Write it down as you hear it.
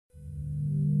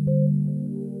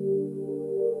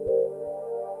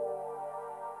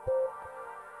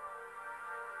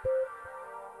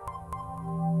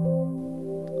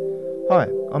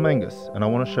I'm Angus and I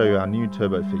want to show you our new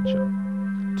Turbo feature.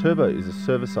 Turbo is a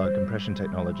server-side compression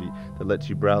technology that lets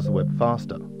you browse the web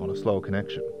faster on a slower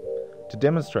connection. To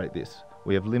demonstrate this,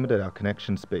 we have limited our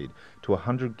connection speed to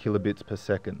 100 kilobits per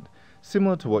second,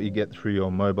 similar to what you get through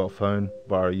your mobile phone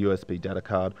via a USB data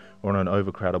card or on an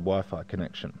overcrowded Wi-Fi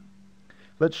connection.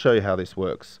 Let's show you how this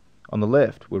works. On the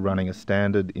left, we're running a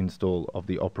standard install of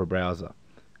the Opera browser,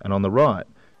 and on the right,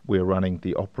 we're running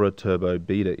the Opera Turbo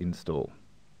Beta install.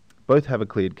 Both have a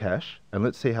cleared cache, and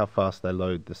let's see how fast they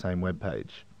load the same web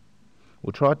page.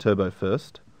 We'll try Turbo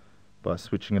first by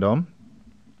switching it on.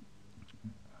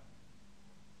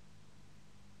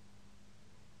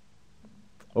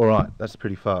 Alright, that's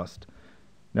pretty fast.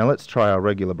 Now let's try our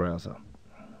regular browser.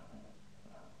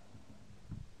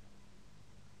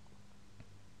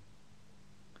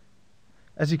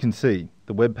 As you can see,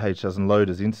 the web page doesn't load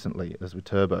as instantly as with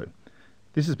Turbo.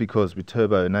 This is because with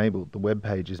Turbo enabled, the web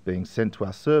page is being sent to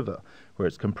our server, where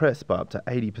it's compressed by up to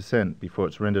 80% before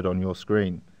it's rendered on your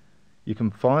screen. You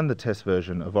can find the test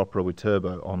version of Opera with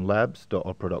Turbo on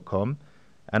labs.opera.com,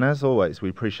 and as always, we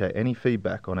appreciate any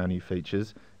feedback on our new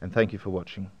features, and thank you for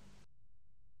watching.